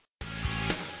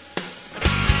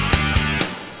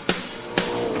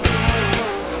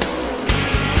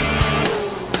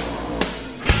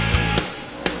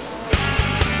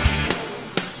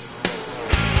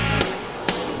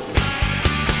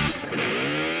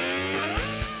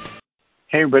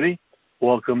Hey everybody,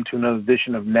 welcome to another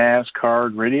edition of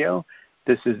NASCAR Radio.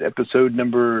 This is episode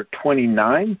number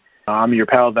 29. I'm your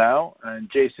pal Val, and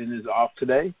Jason is off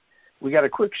today. We got a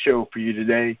quick show for you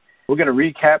today. We're going to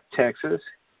recap Texas,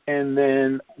 and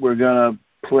then we're going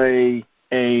to play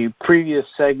a previous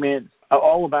segment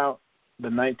all about the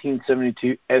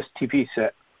 1972 STP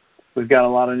set. We've got a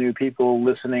lot of new people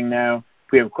listening now.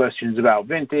 If we have questions about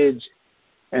vintage,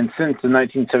 and since the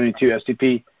 1972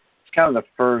 STP, it's kind of the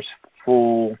first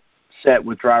full set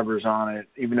with drivers on it,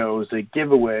 even though it was a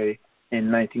giveaway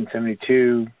in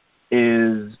 1972,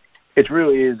 it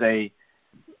really is a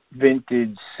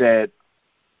vintage set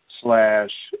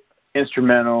 /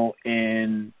 instrumental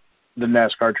in the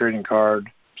NASCAR trading card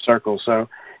circle. So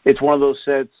it's one of those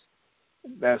sets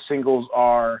that singles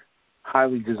are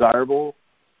highly desirable.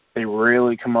 They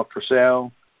rarely come up for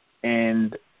sale,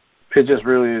 and it just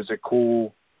really is a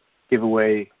cool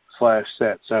giveaway /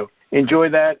 set. So enjoy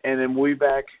that, and then we'll be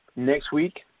back next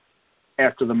week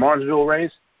after the Martinsville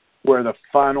race, where the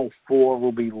final four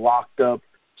will be locked up.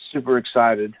 Super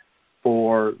excited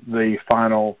for the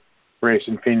final race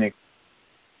in Phoenix.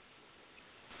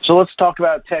 So let's talk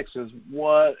about Texas.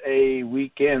 What a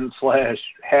weekend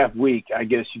 / half week, I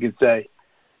guess you could say.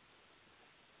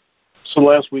 So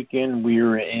last weekend we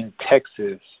were in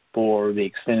Texas for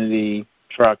the Xfinity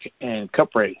Truck and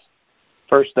Cup race.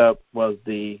 First up was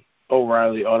the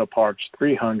O'Reilly Auto Parts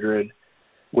 300,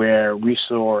 where we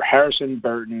saw Harrison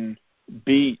Burton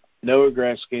beat Noah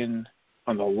Gragson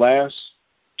on the last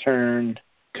turn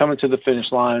coming to the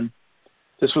finish line.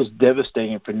 This was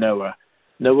devastating for Noah.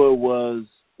 Noah was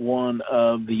one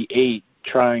of the 8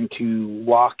 trying to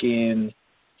lock in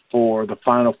for the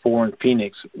Final Four in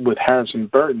Phoenix, with Harrison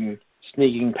Burton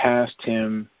sneaking past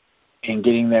him and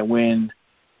getting that win.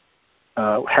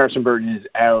 Harrison Burton is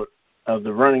out of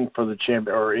the running for the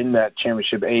or in that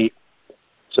championship 8.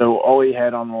 So all he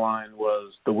had on the line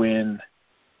was the win,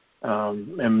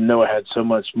 and Noah had so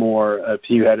much more if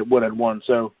he would have won.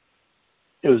 So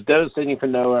it was devastating for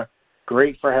Noah,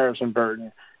 great for Harrison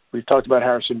Burton. We've talked about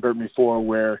Harrison Burton before,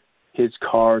 where his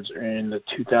cards are in the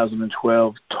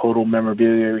 2012 Total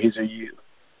Memorabilia. He's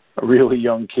a really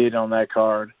young kid on that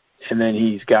card, and then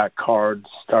he's got cards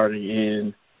starting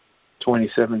in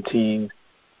 2017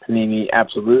 Panini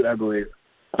Absolute, I believe.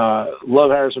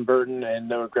 Love Harrison Burton and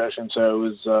Noah Gragson, so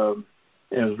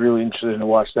it was really interesting to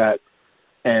watch that.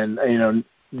 And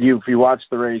if you watched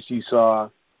the race, you saw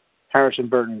Harrison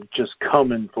Burton just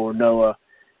coming for Noah,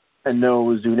 and Noah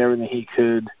was doing everything he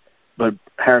could, but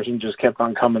Harrison just kept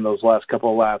on coming those last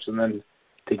couple of laps, and then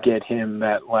to get him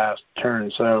that last turn.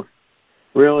 So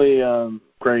really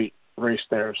great race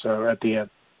there. So at the end.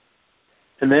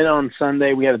 And then on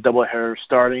Sunday, we had a doubleheader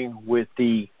starting with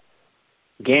the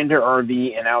Gander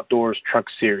RV and Outdoors Truck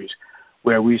Series,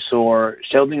 where we saw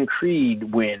Sheldon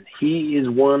Creed win. He is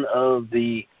one of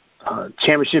the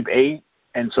Championship 8,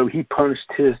 and so he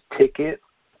punched his ticket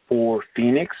for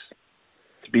Phoenix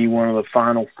to be one of the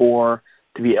final 4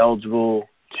 to be eligible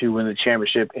to win the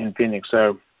championship in Phoenix.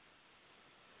 So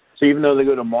even though they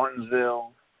go to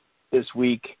Martinsville this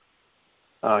week,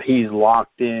 he's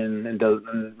locked in and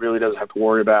really doesn't have to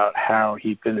worry about how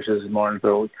he finishes in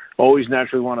Martinsville. Always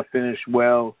naturally want to finish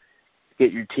well,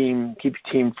 keep your team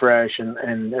fresh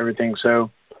and everything. So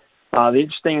the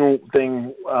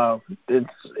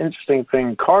interesting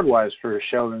thing card-wise for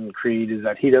Sheldon Creed is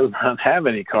that he does not have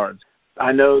any cards.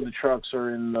 I know the trucks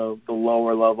are in the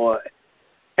lower level,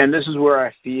 and this is where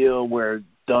I feel where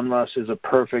Donruss is a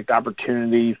perfect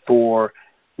opportunity for,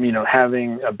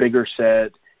 having a bigger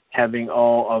set, having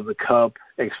all of the Cup,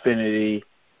 Xfinity,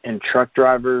 and truck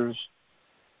drivers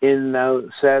in those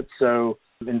sets. So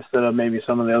instead of maybe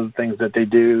some of the other things that they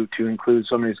do to include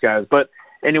some of these guys. But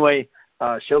anyway,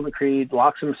 Sheldon Creed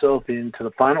locks himself into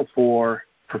the Final Four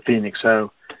for Phoenix.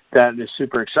 So that is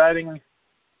super exciting.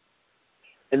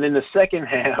 And then the second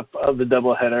half of the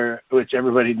doubleheader, which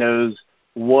everybody knows,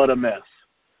 what a mess.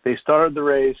 They started the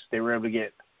race. They were able to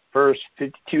get first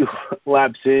 52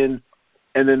 laps in,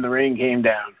 and then the rain came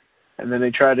down. And then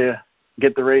they tried to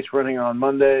get the race running on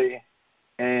Monday,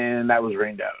 and that was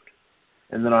rained out.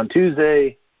 And then on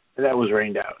Tuesday, that was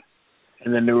rained out.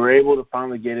 And then they were able to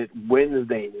finally get it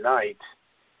Wednesday night,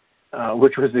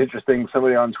 which was interesting.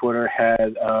 Somebody on Twitter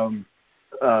had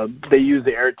they used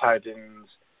the Air Titans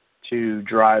to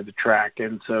drive the track,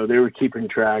 and so they were keeping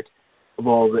track of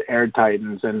all the Air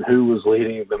Titans and who was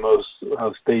leading the most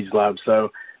stage laps.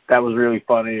 So that was really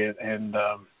funny, and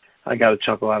I got a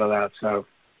chuckle out of that. So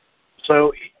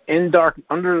in dark,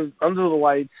 under the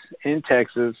lights in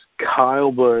Texas,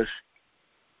 Kyle Busch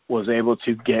was able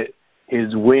to get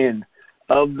his win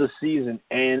of the season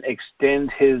and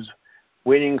extend his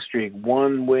winning streak,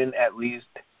 1 win at least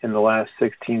in the last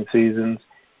 16 seasons.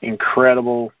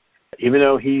 Incredible. Even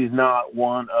though he's not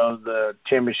one of the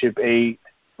championship 8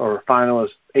 finalists,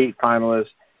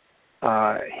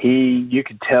 you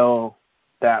could tell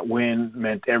that win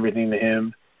meant everything to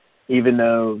him, even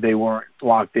though they weren't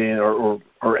locked in or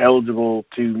eligible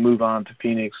to move on to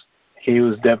Phoenix. He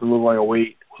was definitely like a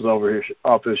weight was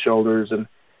off his shoulders, and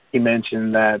he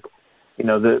mentioned that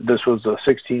this was a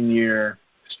 16-year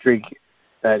streak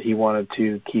that he wanted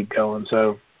to keep going.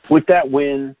 So with that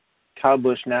win, Kyle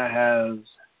Busch now has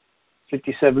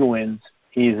 57 wins.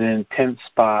 He's in 10th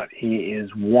spot. He is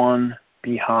 1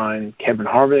 behind Kevin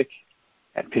Harvick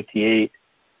at 58.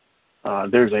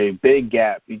 There's a big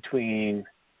gap between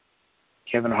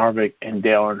Kevin Harvick and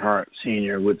Dale Earnhardt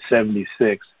Sr. with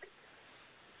 76.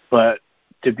 But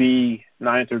to be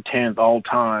 9th or 10th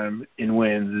all-time in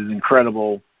wins is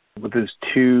incredible. With his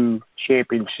 2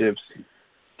 championships,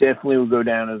 definitely will go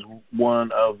down as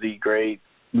one of the great.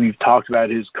 We've talked about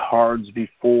his cards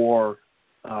before.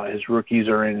 His rookies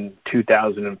are in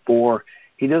 2004.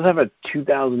 He does have a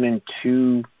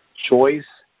 2002 choice.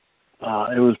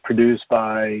 It was produced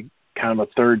by kind of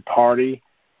a third party,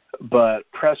 but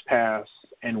Press Pass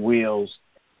and Wheels,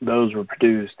 those were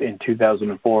produced in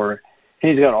 2004.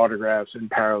 He's got autographs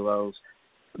and parallels.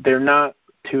 They're not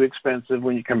too expensive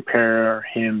when you compare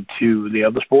him to the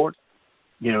other sports.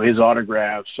 His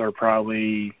autographs are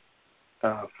probably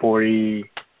 $40,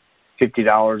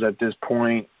 $50 at this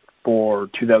point for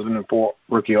 2004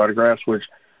 rookie autographs, which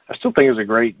I still think is a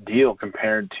great deal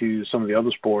compared to some of the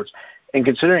other sports. And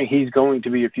considering he's going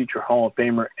to be a future Hall of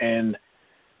Famer, and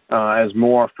as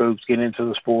more folks get into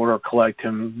the sport or collect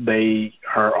him, they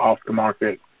are off the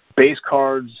market. Base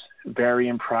cards vary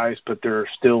in price, but they're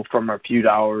still from a few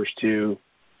dollars to,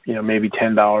 maybe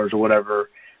 $10 or whatever.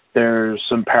 There's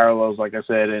some parallels, like I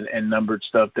said, and numbered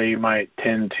stuff. They might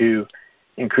tend to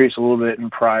increase a little bit in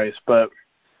price, but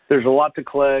there's a lot to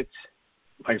collect.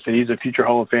 Like I said, he's a future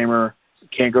Hall of Famer.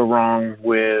 Can't go wrong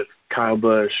with Kyle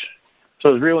Busch. So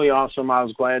it was really awesome. I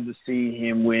was glad to see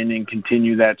him win and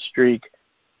continue that streak,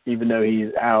 even though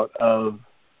he's out of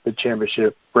the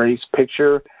championship race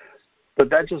picture. But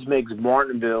that just makes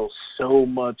Martinsville so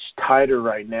much tighter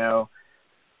right now,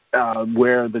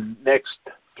 where the next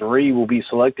 3 will be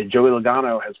selected. Joey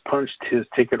Logano has punched his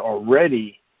ticket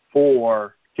already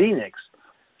for Phoenix,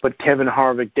 but Kevin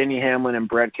Harvick, Denny Hamlin, and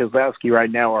Brad Keselowski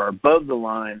right now are above the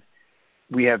line.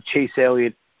 We have Chase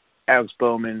Elliott, Alex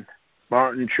Bowman,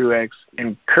 Martin Truex,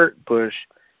 and Kurt Busch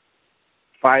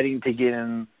fighting to get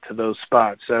into those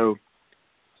spots. So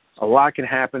a lot can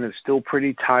happen. It's still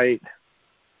pretty tight.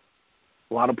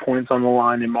 A lot of points on the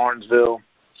line in Martinsville.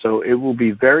 So it will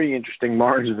be very interesting.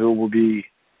 Martinsville will be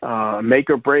make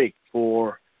or break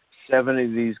for 7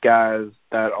 of these guys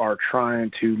that are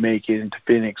trying to make it into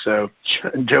Phoenix. So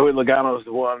Joey Logano is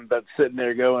the one that's sitting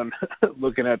there going,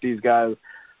 looking at these guys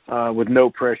with no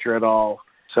pressure at all.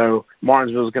 So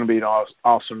Martinsville is going to be an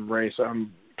awesome race.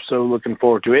 I'm so looking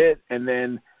forward to it. And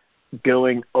then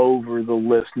going over the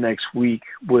list next week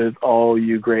with all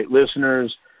you great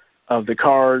listeners of the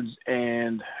cards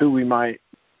and who we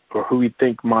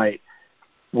think might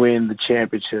win the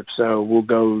championship. So we'll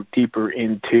go deeper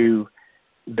into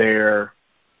their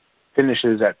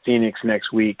finishes at Phoenix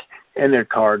next week and their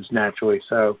cards naturally.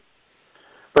 So,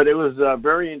 but it was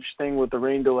very interesting with the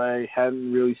rain delay.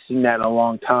 Hadn't really seen that in a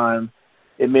long time.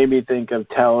 It made me think of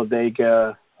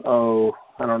Talladega. I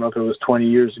don't know if it was 20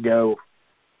 years ago,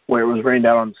 where it was rained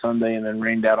out on Sunday and then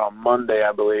rained out on Monday,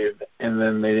 I believe, and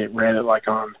then they didn't rain it like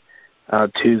on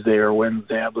Tuesday or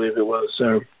Wednesday, I believe it was.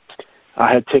 So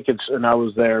I had tickets and I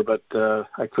was there, but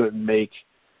I couldn't make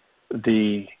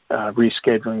the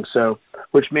rescheduling. So,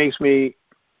 which makes me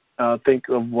think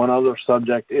of one other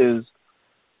subject is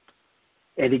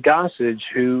Eddie Gossage,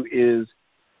 who is,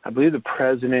 I believe, the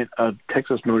president of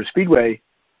Texas Motor Speedway.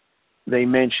 They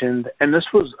mentioned, and this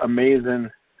was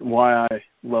amazing, why I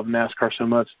love NASCAR so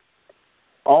much,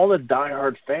 all the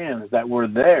diehard fans that were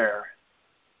there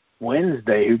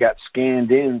Wednesday who got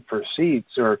scanned in for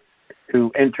seats or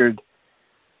who entered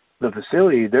the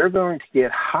facility, they're going to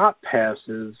get hot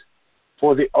passes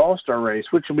for the All-Star race,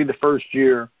 which will be the first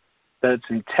year that it's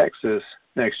in Texas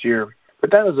next year.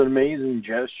 But that was an amazing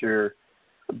gesture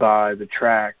by the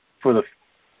track for the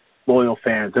loyal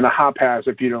fans. And a hot pass,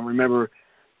 if you don't remember,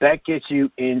 that gets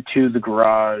you into the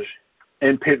garage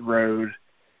and pit road.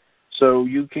 So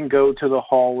you can go to the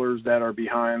haulers that are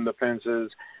behind the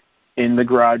fences in the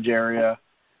garage area,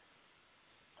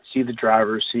 see the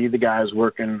drivers, see the guys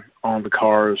working on the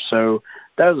cars. So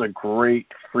that was a great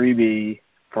freebie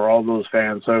for all those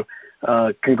fans. So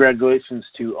congratulations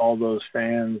to all those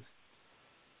fans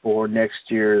for next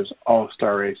year's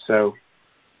All-Star race. So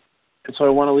I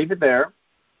want to leave it there.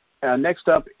 Next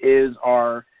up is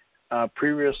our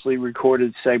previously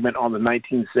recorded segment on the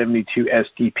 1972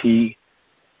 STP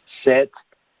set.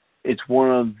 It's one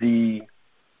of the,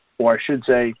 or I should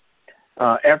say,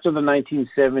 after the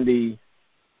 1970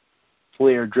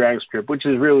 Fleer drag strip, which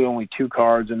is really only 2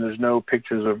 cards and there's no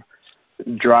pictures of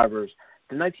drivers,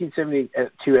 the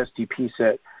 1972 STP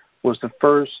set was the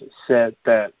first set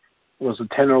that was a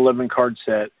 10 or 11 card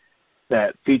set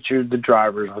that featured the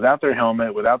drivers without their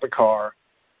helmet, without the car,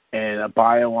 and a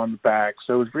bio on the back.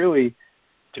 So it was really,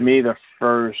 to me, the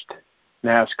first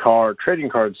NASCAR trading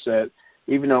card set,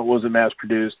 even though it wasn't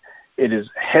mass-produced. It is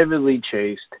heavily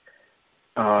chased.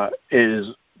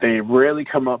 They rarely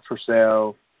come up for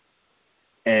sale,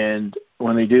 and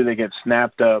when they do, they get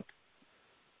snapped up.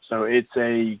 So it's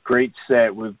a great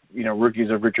set with,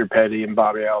 rookies of Richard Petty and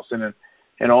Bobby Allison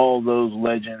and all those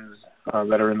legends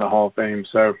that are in the Hall of Fame.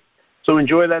 So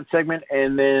enjoy that segment,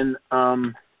 and then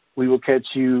we will catch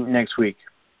you next week.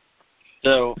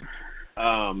 So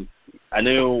I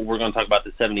know we're going to talk about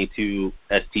the 72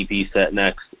 STP set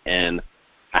next, and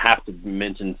I have to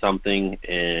mention something,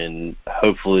 and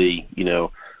hopefully,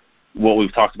 what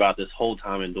we've talked about this whole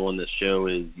time in doing this show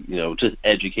is, just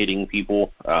educating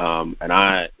people. And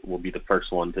I will be the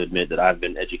first one to admit that I've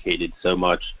been educated so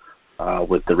much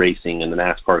with the racing and the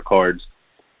NASCAR cards.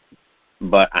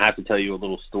 But I have to tell you a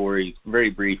little story, very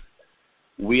brief.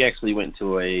 We actually went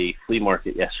to a flea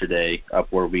market yesterday up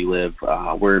where we live.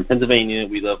 We're in Pennsylvania.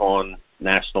 We live on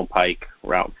National Pike,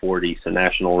 Route 40, so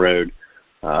National Road.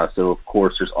 So, of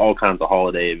course, there's all kinds of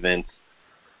holiday events.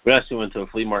 We actually went to a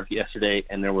flea market yesterday,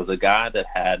 and there was a guy that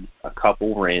had a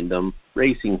couple random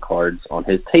racing cards on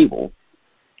his table.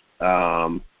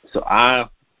 So I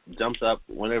jumped up,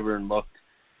 went over and looked,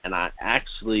 and I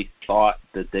actually thought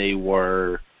that they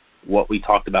were what we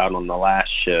talked about on the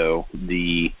last show,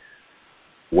 the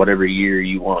whatever year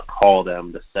you want to call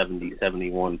them, the 70,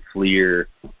 71 Fleer,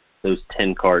 those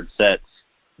 10-card sets,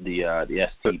 the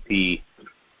STP.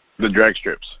 The drag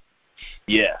strips.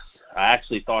 Yes. I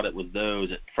actually thought it was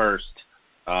those at first,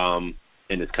 and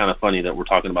it's kind of funny that we're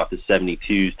talking about the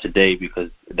 72s today because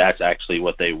that's actually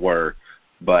what they were.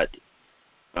 But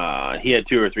he had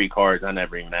 2 or 3 cards. I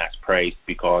never even asked price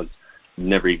because it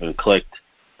never even clicked.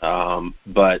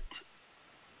 But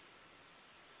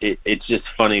it's just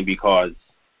funny because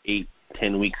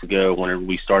 8-10 weeks ago, whenever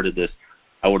we started this,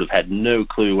 I would have had no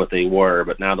clue what they were.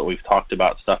 But now that we've talked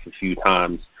about stuff a few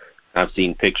times, I've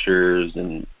seen pictures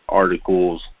and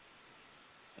articles.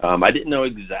 I didn't know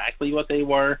exactly what they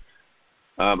were.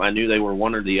 I knew they were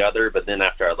one or the other, but then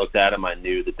after I looked at them, I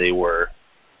knew that they were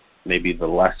maybe the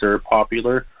lesser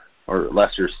popular or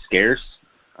lesser scarce.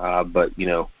 But,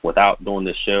 without doing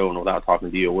this show and without talking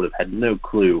to you, I would have had no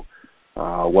clue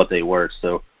what they were.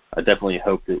 So I definitely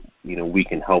hope that, we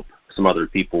can help some other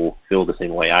people feel the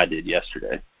same way I did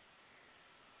yesterday.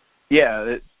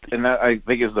 Yeah, and that I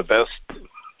think is the best,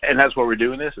 and that's what we're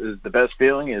doing this, is the best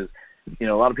feeling is, a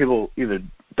lot of people either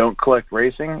don't collect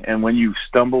racing, and when you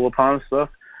stumble upon stuff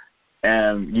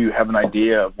and you have an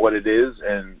idea of what it is,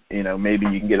 and maybe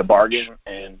you can get a bargain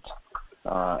and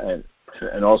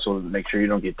also make sure you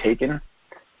don't get taken.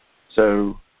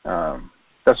 So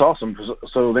that's awesome.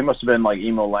 So they must have been like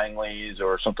Emo Langley's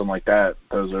or something like that.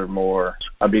 Those are more.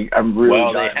 I'm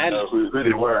really dying to know who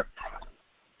they were.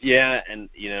 Yeah, and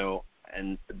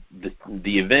and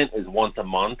the event is once a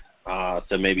month.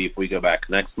 So maybe if we go back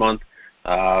next month,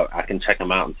 I can check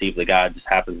them out and see if the guy just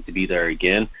happens to be there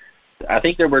again. I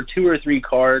think there were 2 or 3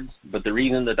 cards, but the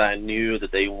reason that I knew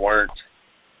that they weren't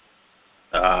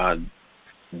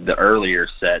the earlier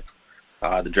set,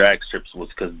 the drag strips, was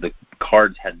because the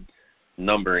cards had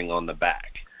numbering on the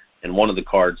back. And one of the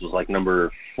cards was like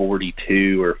number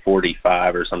 42 or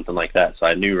 45 or something like that. So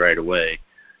I knew right away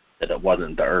that it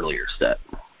wasn't the earlier set.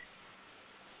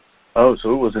 Oh,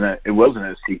 so it wasn't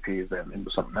an STP then. It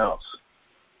was something else.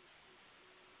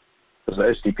 Because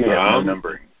the STP had no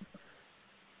numbering.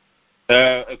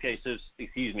 Okay, so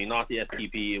excuse me, not the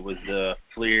STP. It was the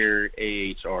Fleer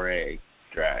AHRA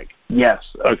drag. Yes.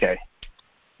 Okay.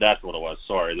 That's what it was.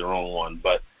 Sorry, the wrong one.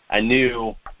 But I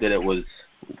knew that it was,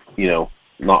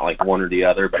 not like one or the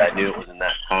other, but I knew it was in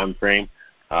that time frame.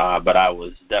 But I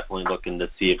was definitely looking to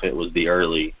see if it was the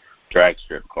early drag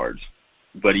strip cards.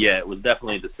 But yeah, it was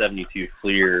definitely the 72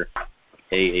 Fleer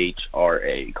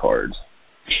AHRA cards.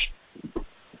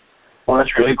 Well,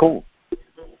 that's really cool.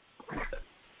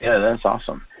 Yeah, that's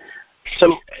awesome.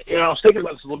 So, I was thinking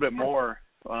about this a little bit more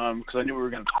because I knew we were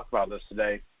going to talk about this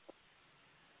today.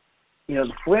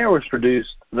 The Fleer was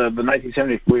produced, the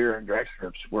 1970 Fleer and drag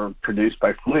strips were produced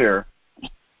by Fleer,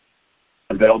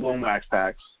 and available in wax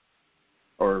packs,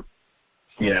 or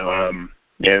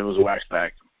it was a wax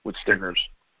pack with stickers,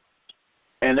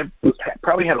 and it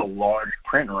probably had a large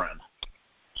print run.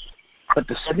 But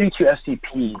the 72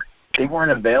 STP, they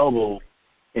weren't available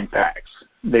in packs.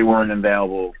 They weren't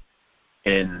available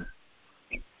in,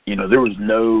 there was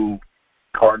no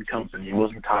card company. It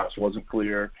wasn't Topps, wasn't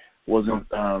Clear, wasn't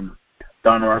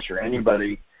Donruss or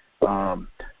anybody.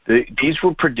 These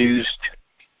were produced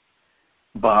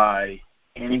by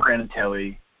Andy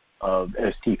Granatelli of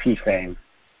STP fame.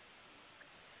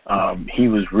 He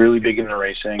was really big into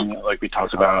racing, like we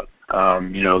talked about.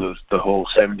 The whole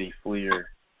 70 Fleer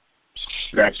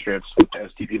drag strips with the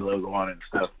STP logo on it and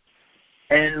stuff.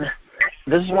 And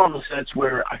this is one of the sets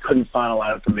where I couldn't find a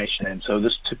lot of information in, so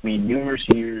this took me numerous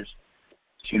years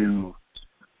to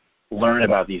learn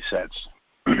about these sets.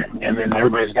 And then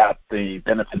everybody's got the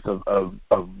benefits of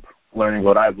learning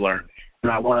what I've learned,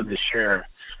 and I wanted to share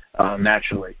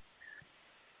naturally.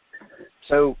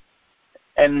 So,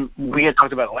 and we had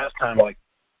talked about it last time,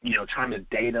 trying to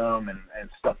date them and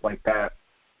stuff like that.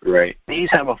 Right.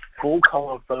 These have a full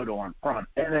color photo on front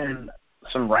and then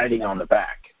some writing on the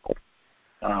back.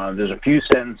 There's a few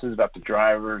sentences about the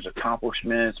driver's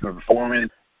accomplishments,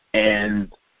 performance,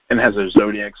 and has a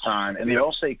zodiac sign. And they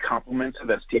all say compliments of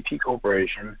STP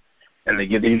Corporation, and they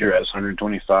give the address,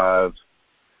 125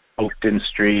 Oakton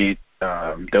Street,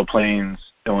 Des Plaines,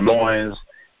 Illinois,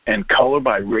 and color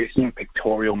by Racing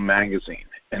Pictorial Magazine.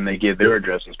 And they give their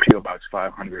address as P.O. Box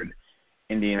 500,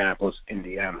 Indianapolis,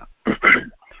 Indiana.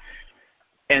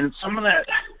 And some of that,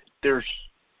 there's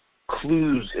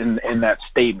clues in that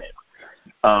statement.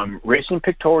 Racing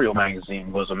Pictorial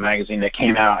Magazine was a magazine that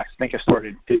came out, I think it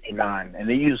started in 1959, and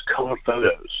they used color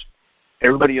photos.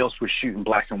 Everybody else was shooting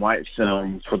black and white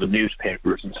film for the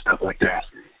newspapers and stuff like that.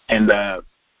 And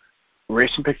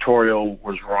Racing Pictorial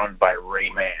was run by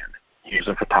Ray Mann. He was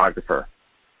a photographer.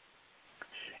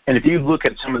 And if you look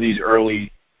at some of these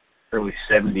early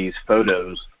 70s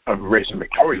photos of Racing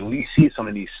Pictorial, you see some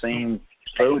of these same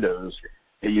photos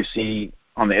that you see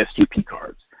on the STP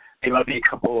cards. They might be a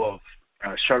couple of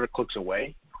shutter clicks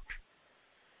away.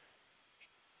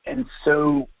 And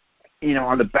so,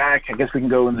 on the back, I guess we can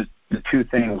go into the two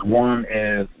things. One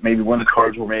is maybe when the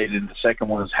cards were made, and the second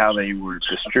one is how they were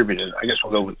distributed. I guess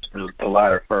we'll go with the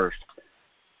latter first.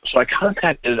 So I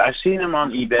contacted, I've seen them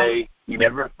on eBay. You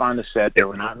never find a set. They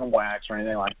were not in the wax or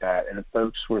anything like that. And the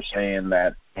folks were saying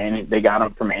that they got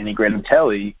them from Andy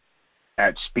Granatelli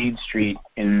at Speed Street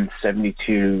in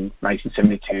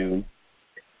 1972,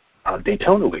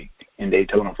 Daytona Week in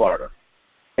Daytona, Florida.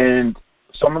 And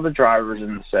some of the drivers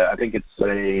in the set, I think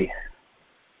it's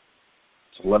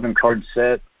 11-card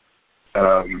set,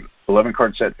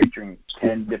 11-card set featuring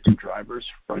 10 different drivers.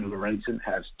 Fred Lorenzen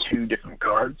has 2 different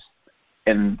cards.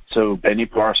 And so Benny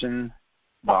Parson,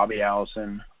 Bobby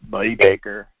Allison, Buddy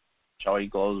Baker, Charlie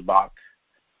Glosbach,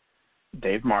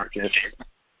 Dave Marcus,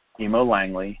 Emo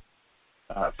Langley.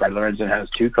 Fred Lorenzen has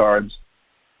 2 cards.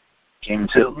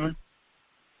 James Hilton,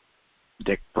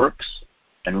 Dick Brooks,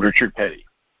 and Richard Petty.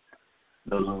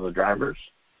 Those are the drivers.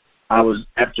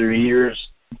 After years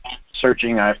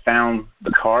searching, I found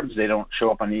the cards. They don't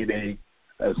show up on eBay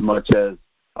as much as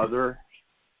other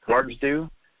cards do.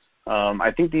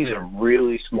 I think these are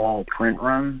really small print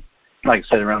run. Like I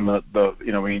said, around the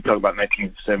when you talk about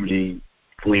 1970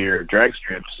 Fleer drag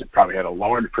strips, it probably had a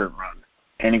large print run.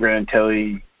 Andy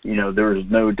Granatelli, there was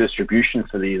no distribution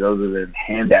for these other than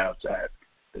handouts at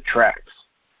the tracks.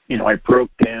 I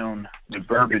broke down the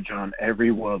verbiage on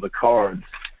every one of the cards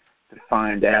to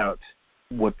find out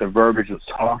what the verbiage was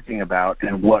talking about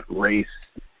and what race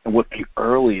and what the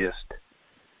earliest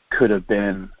could have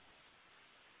been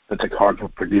that the cards were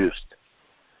produced.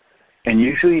 And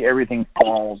usually everything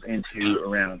falls into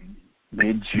around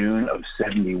mid-June of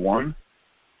 71.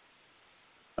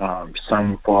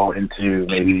 Some fall into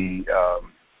maybe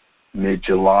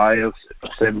mid-July of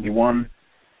 71.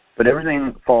 But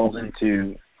everything falls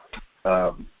into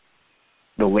the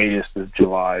latest is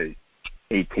July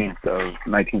 18th of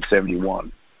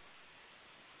 1971.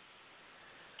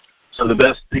 So the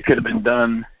best that could have been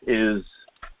done is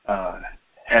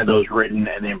had those written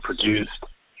and then produced.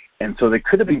 And so they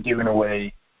could have been given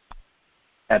away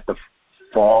at the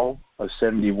fall of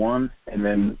 71 and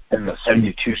then in the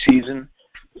 72 season.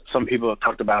 Some people have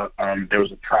talked about there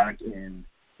was a track in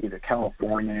either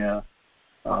California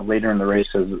later in the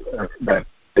races that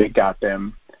they got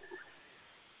them.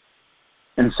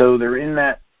 And so they're in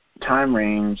that time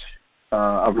range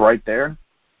of right there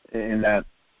in that,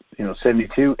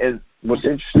 72. And what's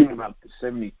interesting about the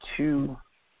 72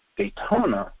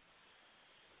 Daytona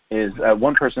is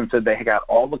one person said they got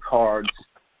all the cards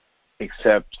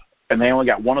except and they only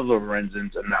got one of the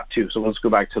Lorenzens and not two. So let's go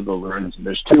back to the Lorenzen.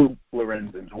 There's two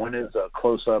Lorenzens. One is a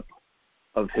close-up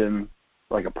of him,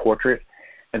 like a portrait,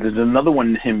 and there's another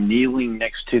one him kneeling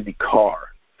next to the car.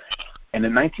 And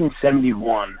in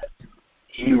 1971,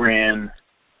 he ran,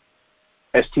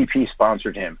 STP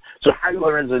sponsored him. So Harry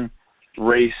Lorenzen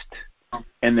raced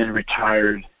and then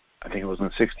retired, I think it was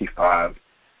in 65,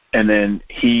 and then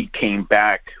he came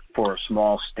back for a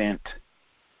small stint.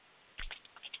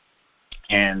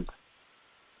 And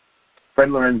Fred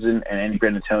Lorenzen and Andy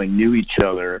Granatelli knew each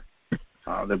other.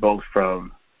 They're both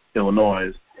from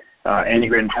Illinois. Andy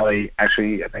Granatelli,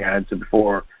 actually, I think I had said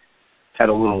before, had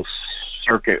a little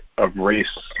circuit of race,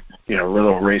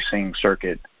 little racing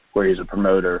circuit where he's a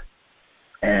promoter.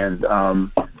 And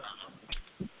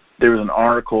there was an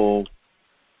article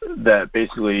that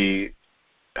basically,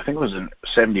 I think it was in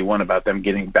 71, about them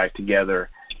getting back together.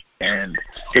 And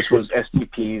this was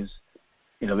STP's,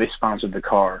 they sponsored the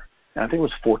car. And I think it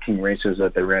was 14 races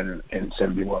that they ran in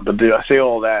 71. But I say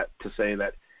all that to say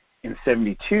that in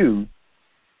 72,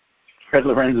 Fred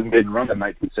Lorenzen didn't run the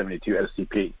 1972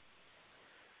 STP.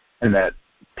 And that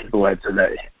people had said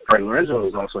that Fred Lorenzen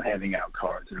was also handing out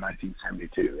cards in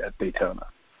 1972 at Daytona.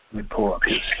 Let me pull up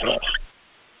his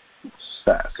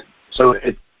stats. So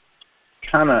it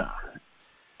kind of,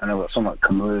 I know it's somewhat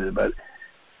convoluted, but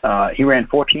he ran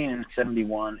 14 in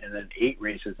 71 and then 8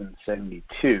 races in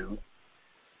 72.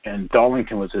 And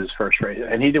Darlington was his first race.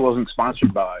 And he wasn't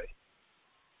sponsored by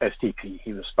STP.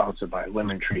 He was sponsored by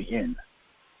Lemon Tree Inn.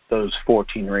 Those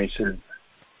 14 races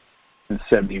in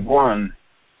 71,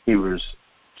 he was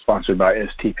sponsored by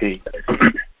STP.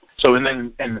 So,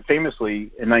 and famously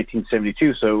in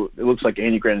 1972, so it looks like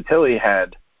Andy Granatelli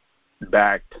had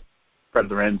backed Fred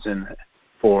Lorenzen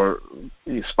for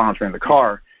sponsoring the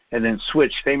car, and then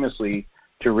switched famously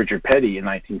to Richard Petty in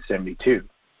 1972.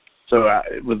 So,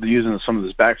 with using some of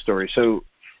this backstory, so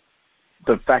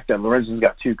the fact that Lorenzen's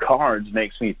got 2 cards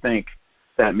makes me think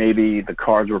that maybe the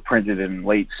cards were printed in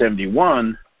late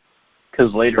 71,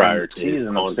 because later in the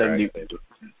season of 70, with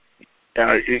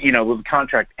the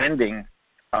contract ending,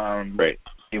 right,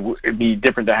 it'd be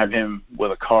different to have him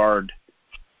with a card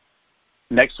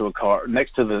next to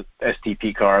the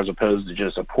STP car as opposed to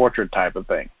just a portrait type of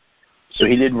thing. So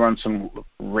he did run some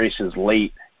races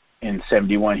late in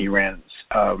 71. He ran,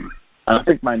 I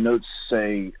think my notes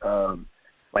say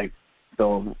like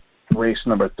the race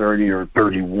number 30 or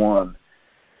 31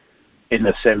 in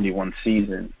the 71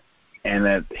 season. And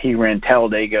that he ran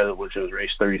Talladega, which was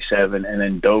race 37, and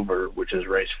then Dover, which is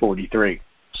race 43.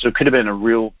 So it could have been a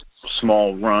real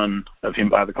small run of him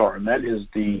by the car. And that is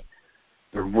the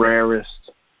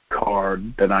rarest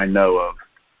card that I know of.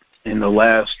 In the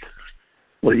last,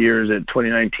 what year is it,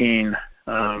 2019?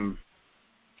 I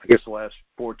guess the last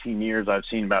 14 years I've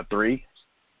seen about 3.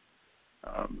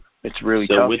 It's really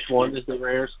tough. So which one is the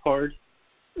rarest card?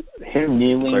 Him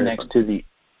kneeling next to the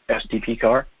STP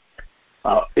car.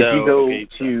 If you go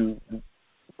to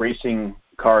Racing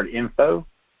Card Info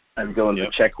and go to the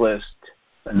checklist,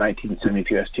 the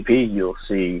 1972 STP, you'll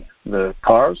see the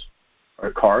cards,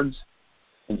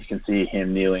 and you can see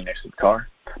him kneeling next to the car.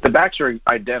 The backs are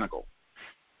identical.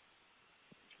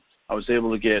 I was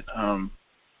able to get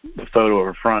the photo of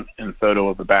the front and the photo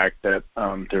of the back that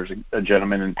there's a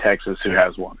gentleman in Texas who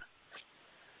has one.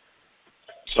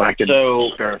 So I can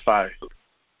verify.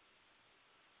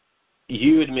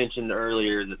 You had mentioned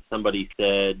earlier that somebody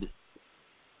said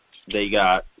they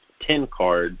got 10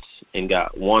 cards and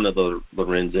got one of the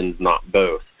Lorenzens, not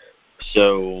both.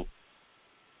 So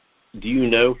do you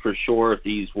know for sure if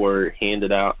these were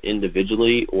handed out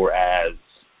individually or as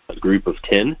a group of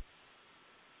 10?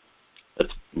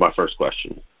 That's my first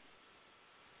question.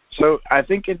 So I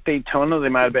think at Daytona they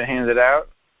might have been handed out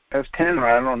as 10, or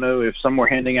I don't know if some were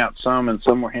handing out some and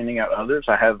some were handing out others.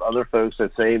 I have other folks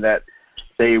that say that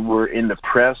they were in the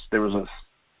press. There was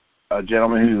a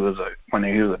gentleman who when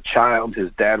he was a child, his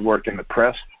dad worked in the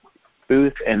press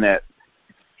booth, and that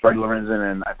Fred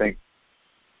Lorenzen and I think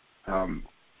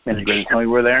Andy Granatelli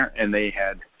were there, and they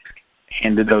had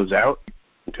handed those out.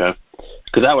 Okay.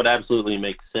 Because that would absolutely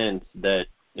make sense that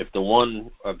if the one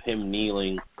of him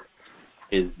kneeling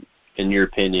is, in your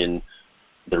opinion,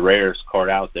 the rarest card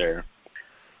out there,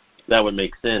 that would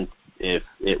make sense if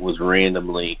it was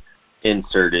randomly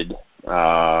inserted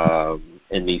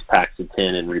in these packs of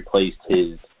 10 and replaced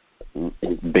his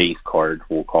base card,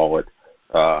 we'll call it.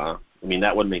 I mean,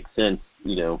 that would make sense,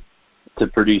 to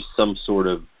produce some sort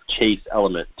of chase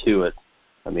element to it.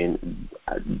 I mean,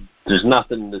 there's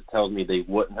nothing that tells me they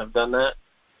wouldn't have done that.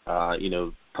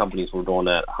 Companies were doing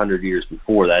that 100 years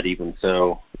before that even,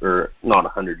 so, or not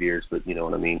 100 years, but you know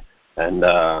what I mean. And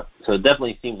so it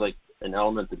definitely seems like an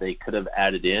element that they could have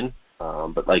added in.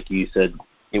 But like you said,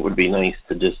 it would be nice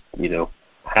to just,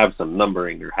 have some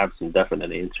numbering or have some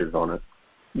definite answers on it.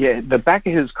 Yeah, the back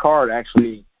of his card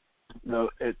actually,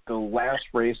 the last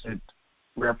race it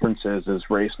references is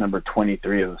race number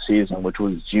 23 of the season, which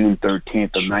was June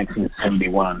 13th of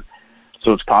 1971.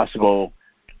 So it's possible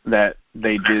that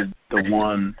they did the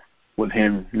one with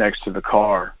him next to the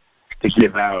car to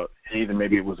give out. And either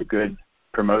maybe it was a good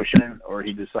promotion, or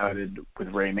he decided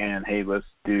with Ray Mann, hey, let's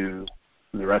do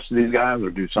the rest of these guys or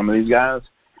do some of these guys.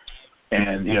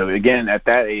 And, again, at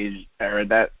that age or at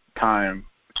that time,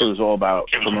 it was all about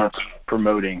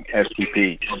promoting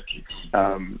STP,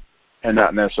 and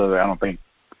not necessarily, I don't think,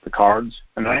 the cards.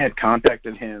 And I had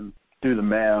contacted him through the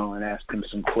mail and asked him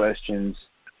some questions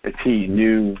if he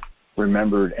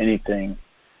remembered anything.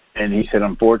 And he said,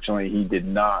 unfortunately, he did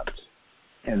not.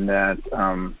 And that,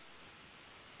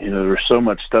 there was so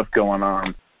much stuff going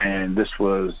on. And this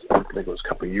was, I think it was a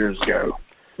couple of years ago.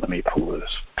 Let me pull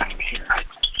this back here.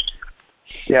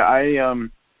 Yeah, I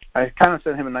kind of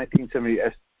sent him a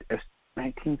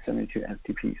 1972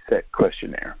 STP set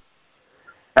questionnaire.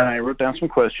 And I wrote down some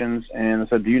questions, and I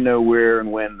said, do you know where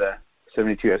and when the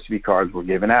 72 STP cards were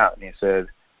given out? And he said,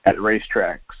 at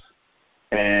racetracks.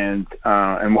 And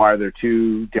why are there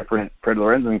two different Fred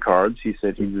Lorenzen cards? He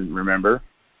said he didn't remember.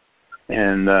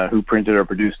 And who printed or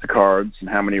produced the cards and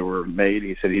how many were made?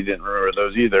 He said he didn't remember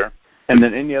those either. And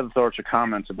then any other thoughts or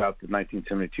comments about the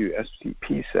 1972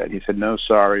 STP set? He said, no,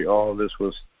 sorry, all of this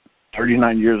was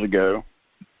 39 years ago,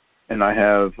 and I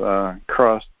have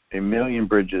crossed a million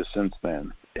bridges since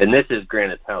then. And this is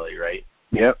Granatelli, right?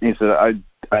 Yep. He said,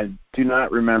 I do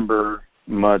not remember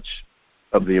much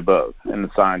of the above, and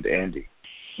it's signed Andy.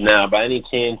 Now, by any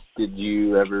chance, did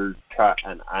you ever try,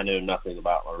 and I know nothing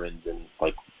about Lorenzen,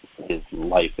 like his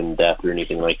life and death or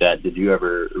anything like that, did you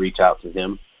ever reach out to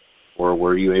him, or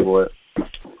were you able to?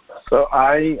 So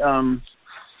I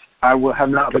have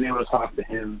not been able to talk to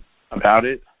him about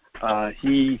it.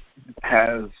 He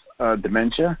has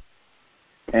dementia,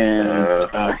 and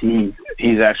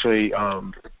he's actually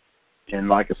in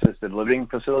like assisted living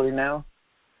facility now,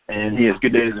 and he has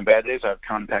good days and bad days. I've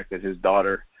contacted his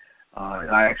daughter,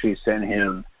 and I actually sent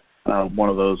him one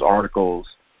of those articles,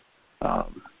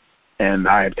 and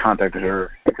I had contacted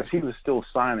her because he was still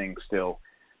signing still,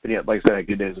 but yeah, like I said, had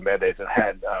good days and bad days, and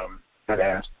had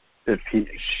asked if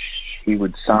he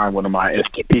would sign one of my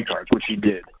STP cards, which he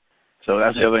did. So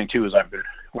that's the other thing too, is I've been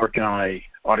working on a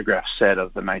autograph set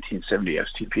of the 1970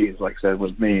 STPs. Like I said,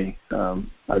 with me,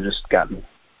 I've just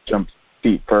jumped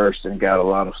feet first and got a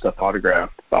lot of stuff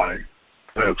autographed by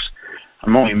folks.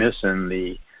 I'm only missing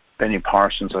the Benny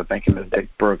Parsons, I think, and the Dick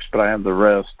Brooks, but I have the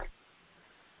rest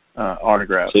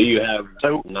autographed. So you have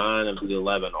 9 of the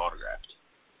 11 autographed?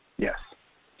 Yes.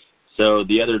 So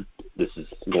the other, this is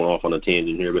going off on a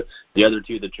tangent here, but the other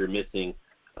 2 that you're missing,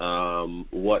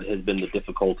 what has been the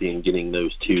difficulty in getting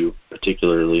those 2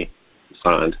 particularly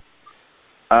signed?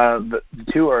 The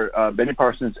 2 are Benny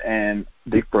Parsons and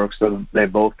Dick Brooks. So they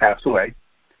both passed away,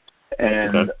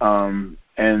 and okay.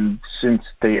 And since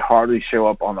they hardly show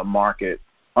up on the market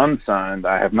unsigned,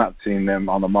 I have not seen them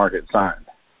on the market signed.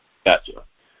 Gotcha.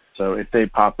 So if they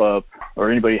pop up or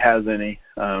anybody has any,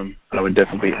 I would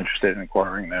definitely be interested in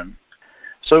acquiring them.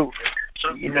 So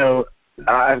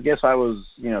I guess I was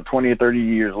 20 or 30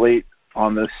 years late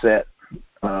on this set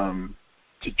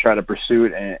to try to pursue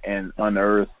it and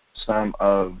unearth some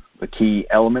of the key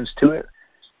elements to it.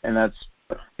 And that's,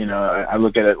 I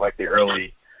look at it like the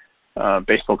early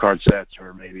baseball card sets,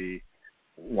 or maybe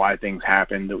why things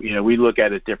happened. We look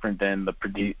at it different than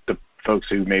the folks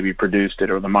who maybe produced it,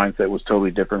 or the mindset was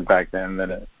totally different back then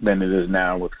than it is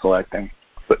now with collecting.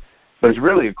 But it's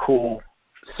really a cool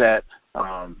set.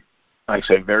 Like I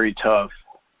say, very tough.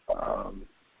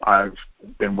 I've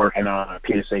been working on a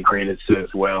PSA graded set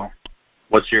as well.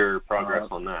 What's your progress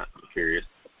on that? I'm curious.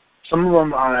 Some of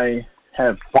them I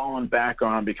have fallen back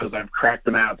on because I've cracked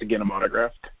them out to get them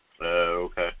autographed. Oh,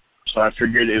 okay. So I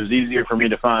figured it was easier for me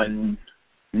to find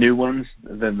new ones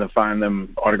than to find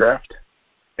them autographed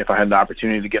if I had the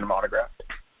opportunity to get them autographed.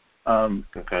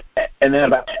 Okay. And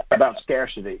then about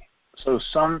scarcity. So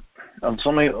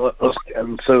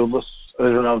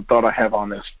there's another thought I have on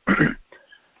this.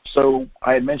 So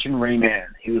I had mentioned Ray Mann.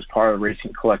 He was part of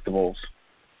Racing Collectibles,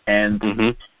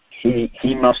 and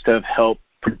he must have helped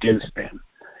produce them,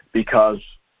 because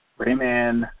Ray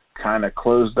Mann kind of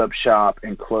closed up shop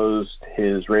and closed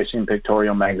his Racing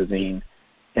Pictorial magazine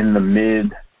in the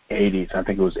mid-'80s. I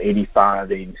think it was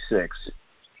 85, 86.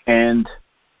 And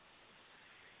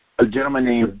a gentleman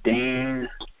named Dane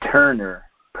Turner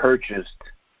purchased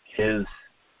his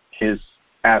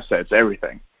assets,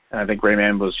 everything. and I think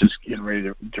Rayman was just getting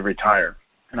ready to retire.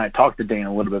 And I talked to Dane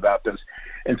a little bit about this.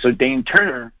 And so Dane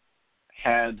Turner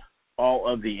had all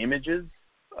of the images.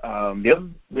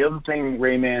 The other thing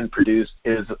Rayman produced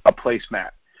is a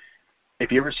placemat.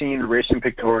 If you've ever seen Racing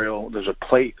Pictorial, there's a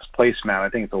placemat. I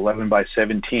think it's 11 by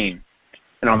 17.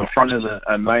 And on the front is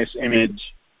a nice image,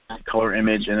 color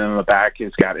image, and then on the back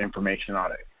it's got information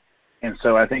on it. And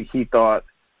so I think he thought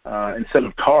instead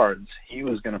of cards, he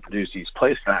was going to produce these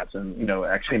placemats, and, you know,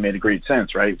 actually made a great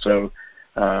sense, right? So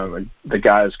the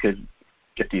guys could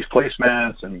get these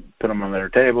placemats and put them on their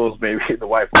tables. Maybe the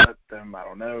wife will let them, I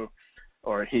don't know.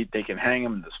 Or they can hang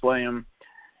them and display them.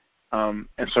 And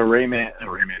so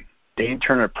Dane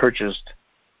Turner purchased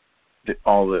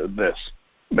all of this.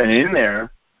 But in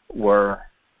there were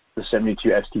the 72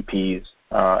 STPs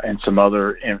and some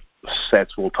other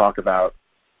sets we'll talk about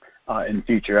in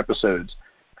future episodes.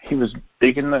 He was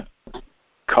big in the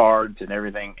cards and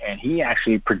everything, and he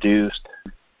actually produced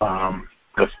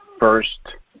the first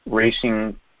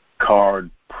racing card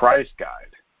price guide.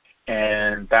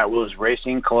 And that was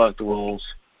Racing Collectibles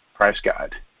Price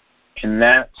Guide. And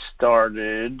that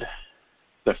started,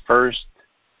 the first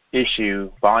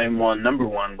issue, Volume 1, Number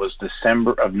 1, was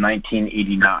December of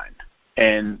 1989.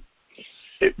 And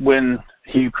when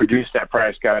he produced that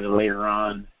price guide, and later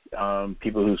on,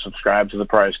 people who subscribed to the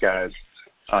price guides,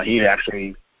 he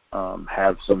actually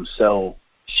had some sell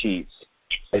sheets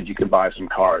that you could buy some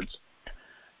cards.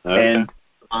 Okay. And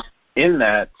in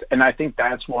that, and I think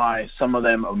that's why some of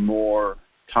them are more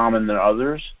common than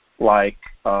others, like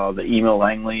the Emil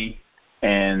Langley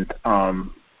and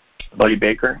Buddy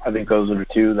Baker. I think those are the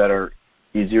two that are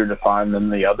easier to find than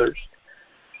the others.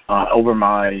 Over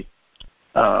my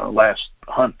last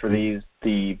hunt for these,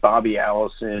 the Bobby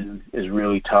Allison is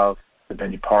really tough. The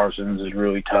Benny Parsons is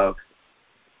really tough.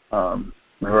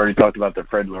 We've already talked about the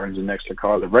Fred Lorenzen extra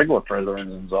car. The regular Fred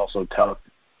Lorenzen is also tough.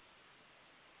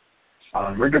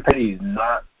 Ritter Petty is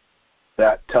not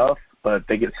that tough, but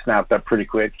they get snapped up pretty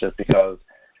quick just because.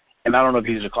 And I don't know if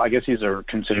these are, I guess these are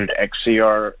considered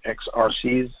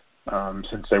XRCs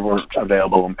since they weren't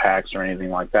available in packs or anything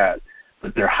like that.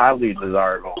 But they're highly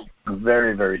desirable,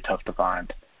 very, very tough to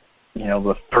find. You know,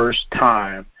 the first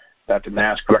time that the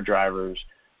NASCAR drivers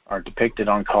are depicted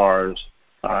on cars,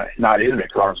 not in the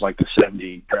cars like the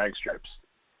 70 drag strips.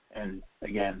 And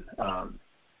again,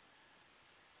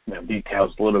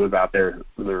 details a little bit about their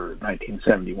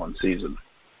 1971 season.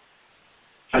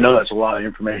 I know that's a lot of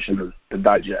information to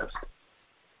digest.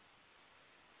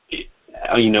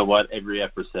 You know what? Every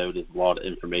episode is a lot of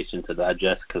information to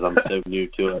digest because I'm so new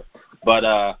to it.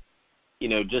 But,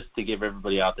 just to give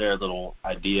everybody out there a little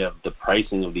idea of the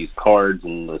pricing of these cards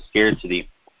and the scarcity.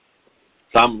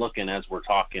 So I'm looking as we're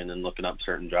talking and looking up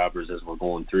certain drivers as we're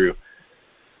going through.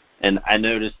 And I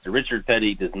noticed Richard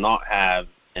Petty does not have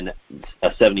a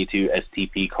 72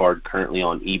 STP card currently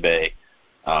on eBay.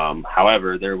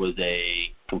 However, there was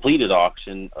a completed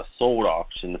auction, a sold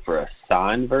auction for a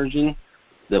signed version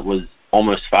that was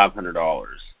almost $500.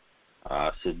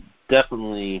 So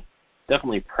definitely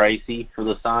pricey for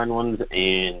the signed ones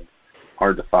and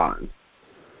hard to find.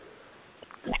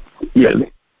 Yeah,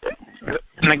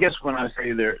 and I guess when I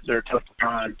say they're tough to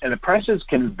find, and the prices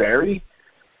can vary.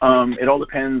 It all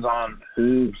depends on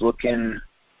who's looking.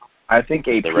 I think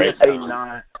a PSA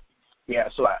 9. Yeah,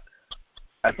 so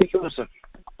I think it was it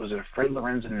Fred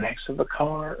Lorenzen next to the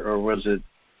car, or was it?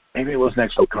 Maybe it was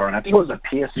next to the car, and I think it was a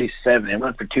PSA 7. It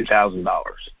went for $2,000.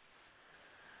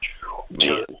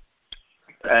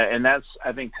 And that's,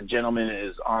 I think, the gentleman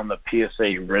is on the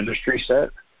PSA registry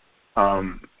set.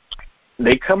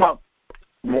 They come up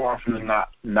more often than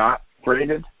not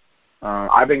graded.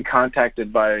 I've been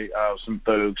contacted by some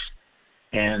folks,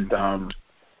 and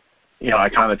I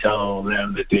kind of tell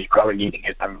them that they probably need to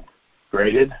get them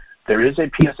graded. There is a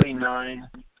PSA 9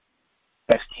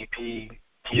 STP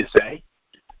PSA,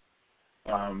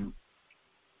 and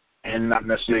not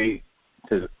necessarily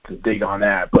to dig on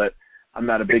that, but I'm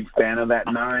not a big fan of that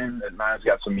 9. That 9's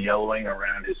got some yellowing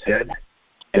around his head.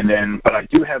 But I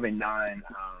do have a 9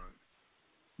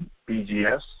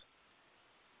 BGS.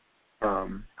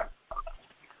 That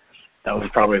was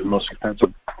probably the most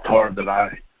expensive card that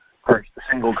I purchased, the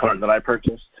single card that I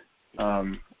purchased.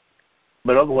 But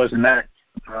otherwise than that,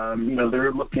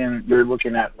 you're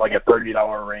looking at like a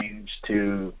 $30 range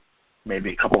to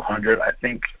maybe a couple hundred. I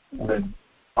think the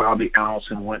Bobby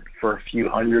Allison went for a few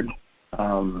hundred.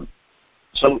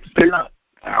 So they're not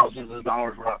thousands of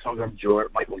dollars. We're not talking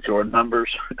Michael Jordan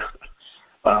numbers.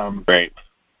 Right.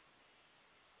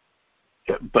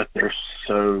 But they're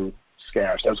so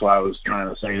scarce. That's why I was trying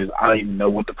to say is I don't even know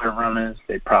what the print run is.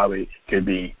 They probably could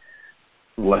be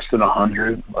less than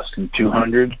 100, less than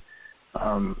 200.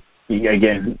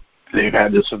 Again, they've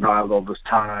had to survive all this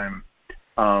time.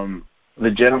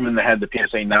 The gentleman that had the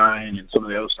PSA 9 and some of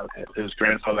the other stuff, his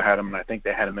grandfather had them, and I think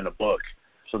they had them in a book,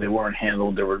 so they weren't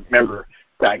handled. Remember,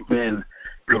 back then,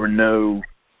 there were no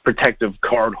protective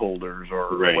card holders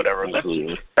or whatever.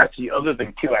 That's the other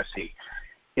thing, too, I see,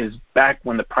 is back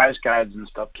when the price guides and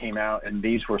stuff came out and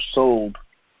these were sold,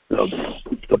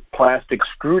 the plastic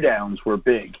screw downs were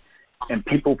big, and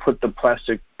people put them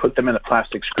in the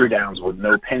plastic screw downs with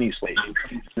no penny sleeve.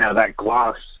 Now that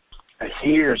gloss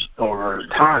adheres over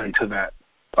time to that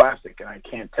plastic, and I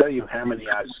can't tell you how many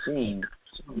I've seen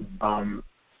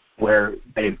where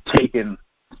they've taken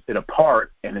it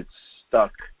apart and it's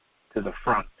stuck to the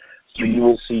front. So you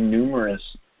will see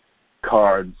numerous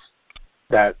cards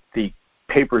that the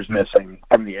paper's missing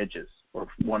from the edges or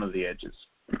one of the edges,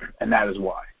 and that is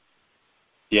why.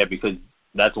 Yeah, because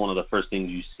that's one of the first things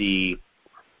you see,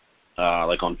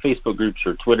 like on Facebook groups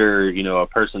or Twitter. A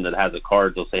person that has a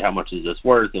card, they'll say, how much is this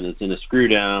worth? And it's in a screw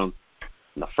down.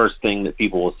 And the first thing that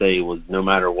people will say was, no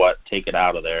matter what, take it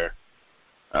out of there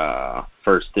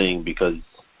first thing, because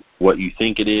what you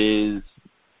think it is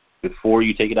before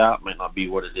you take it out might not be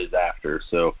what it is after.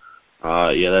 So,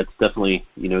 that's definitely,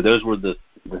 those were the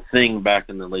thing back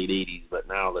in the late 80s, but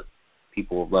now that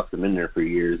people have left them in there for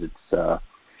years, it's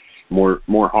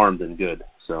more harm than good.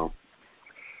 So,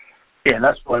 yeah, and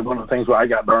that's probably one of the things where I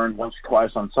got burned once or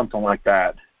twice on something like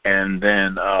that, and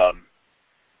then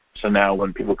so now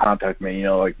when people contact me,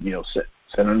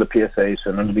 send them the PSA,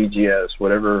 send them the BGS,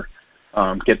 whatever,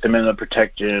 get them in a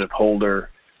protective holder,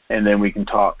 and then we can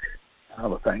talk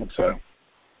other things. So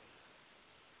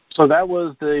that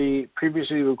was the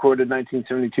previously recorded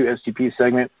 1972 STP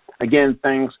segment. Again,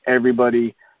 thanks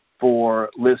everybody for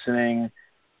listening.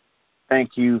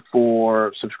 Thank you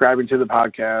for subscribing to the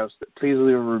podcast. Please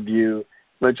leave a review.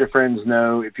 Let your friends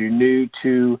know. If you're new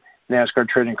to NASCAR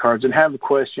Trading Cards and have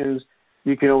questions,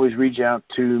 you can always reach out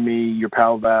to me, your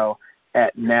pal Val,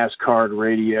 at NASCAR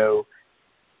Radio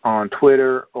on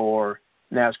Twitter or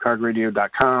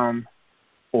NASCARradio.com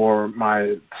or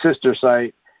my sister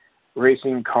site,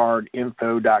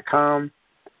 racingcardinfo.com.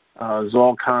 There's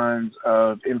all kinds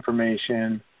of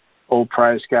information, old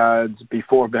price guides,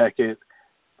 before Beckett,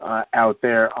 out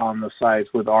there on the sites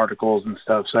with articles and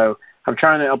stuff. So I'm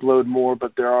trying to upload more,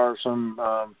 but there are some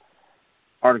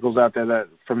articles out there that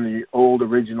from the old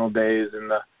original days in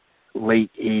the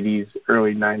late 80s,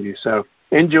 early 90s. So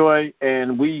enjoy,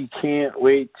 and we can't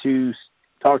wait to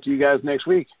talk to you guys next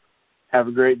week. Have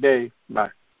a great day.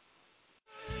 Bye.